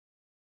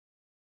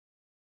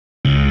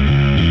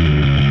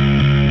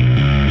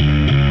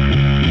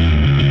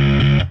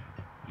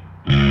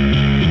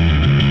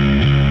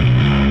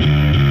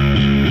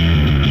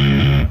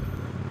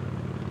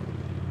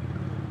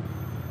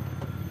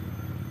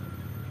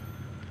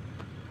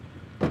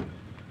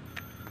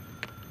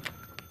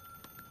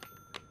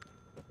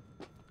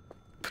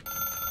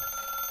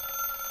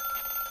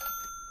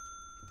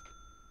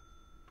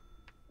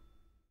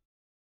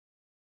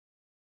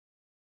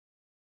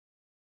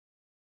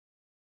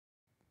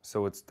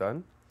So it's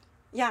done?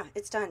 Yeah,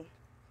 it's done.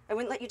 I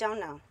wouldn't let you down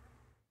now.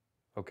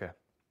 Okay.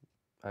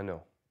 I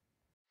know.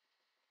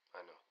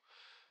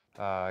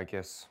 I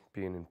guess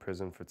being in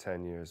prison for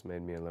 10 years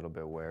made me a little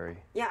bit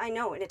wary. Yeah, I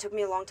know, and it took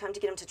me a long time to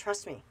get him to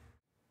trust me.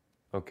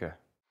 Okay.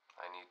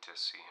 I need to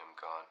see him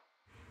gone.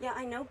 Yeah,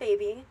 I know,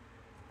 baby.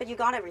 But you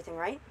got everything,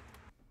 right?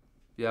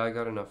 Yeah, I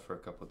got enough for a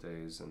couple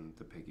days in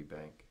the piggy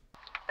bank.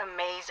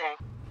 Amazing.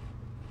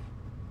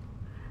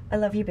 I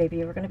love you,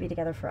 baby. We're gonna be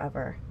together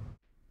forever.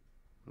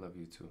 Love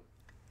you too.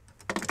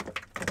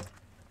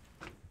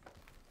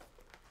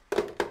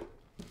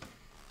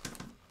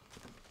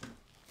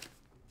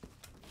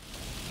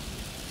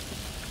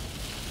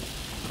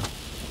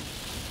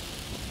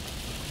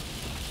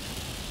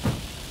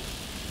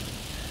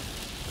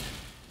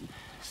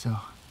 So,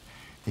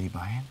 did he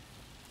buy it?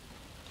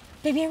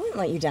 Baby, I wouldn't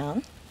let you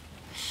down.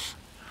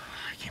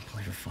 I can't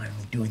believe we're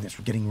finally doing this.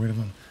 We're getting rid of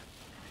him.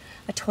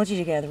 I told you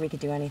together we could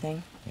do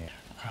anything. Yeah.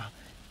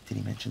 Did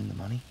he mention the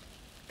money?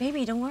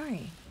 Baby, don't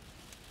worry.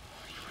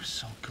 You were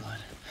so good.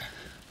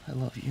 I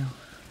love you.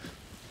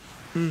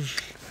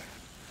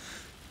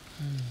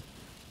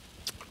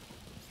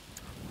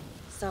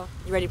 So,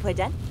 you ready to play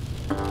dead?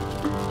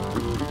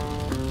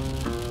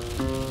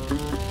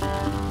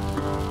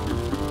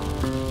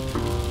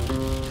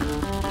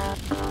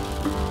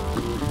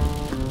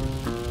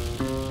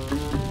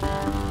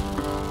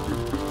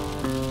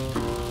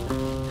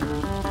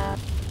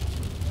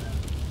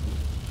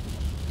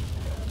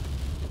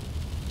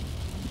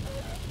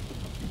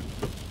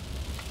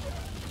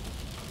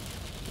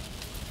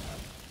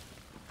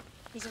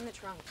 He's in the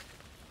trunk.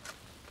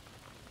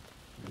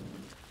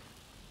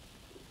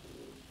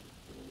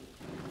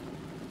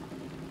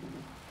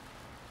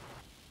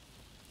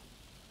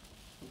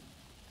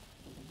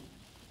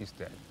 He's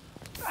dead.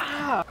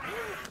 Yeah,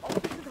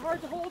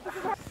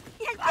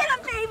 get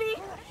him, baby!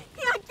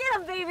 Yeah, get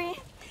him, baby!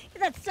 Get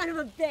that son of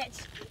a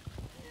bitch!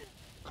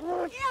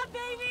 Yeah,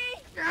 baby!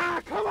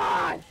 Ah, come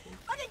on!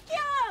 Fucking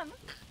kill him!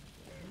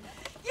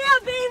 Yeah,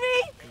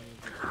 baby!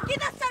 Get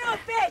that son of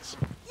a bitch!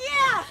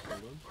 Yeah!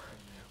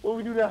 What do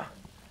we do now?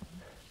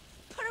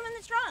 Put him in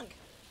the trunk.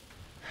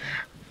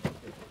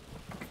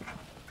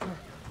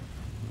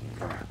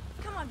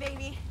 Come on,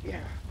 baby.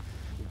 Yeah.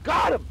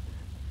 Got him!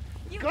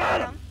 You Got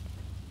got him. him.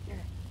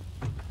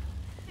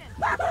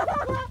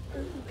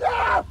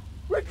 Yeah!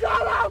 We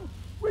got him!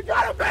 We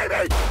got him,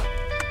 baby!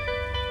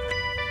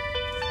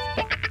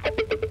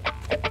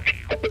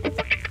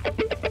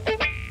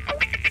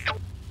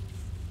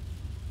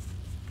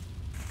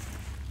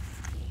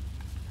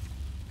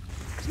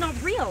 It's not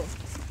real.